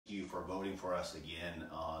you for voting for us again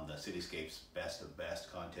on the Cityscapes Best of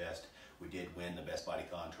Best contest. We did win the Best Body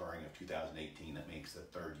Contouring of 2018. That makes the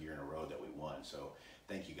third year in a row that we won. So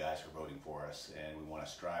thank you guys for voting for us, and we want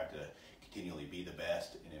to strive to continually be the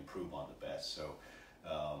best and improve on the best. So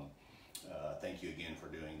thank you again for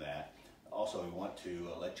doing that. Also, we want to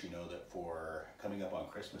let you know that for coming up on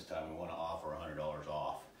Christmas time, we want to offer $100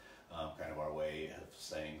 off, kind of our way of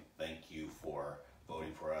saying thank you for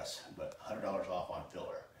voting for us, but $100 off on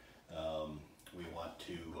filler. We want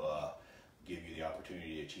to give you the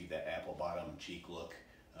opportunity to achieve that apple bottom cheek look.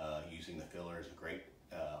 Using the filler is a great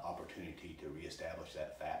opportunity to reestablish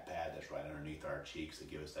that fat pad that's right underneath our cheeks that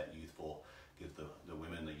give us that youthful, give the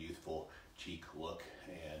women the youthful cheek look,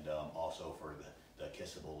 and also for the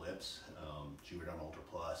Kissable lips, Juvederm Ultra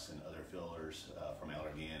Plus and other fillers from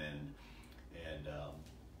Allergan and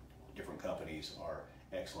different companies are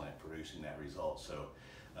excellent at producing that result. So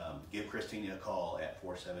give Christina a call at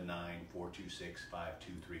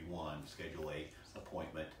 479-426-5231, schedule a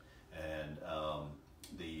appointment, and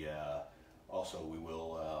also we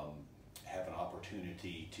will have an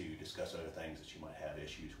opportunity to discuss other things that you might have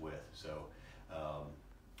issues with. So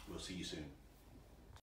we'll see you soon.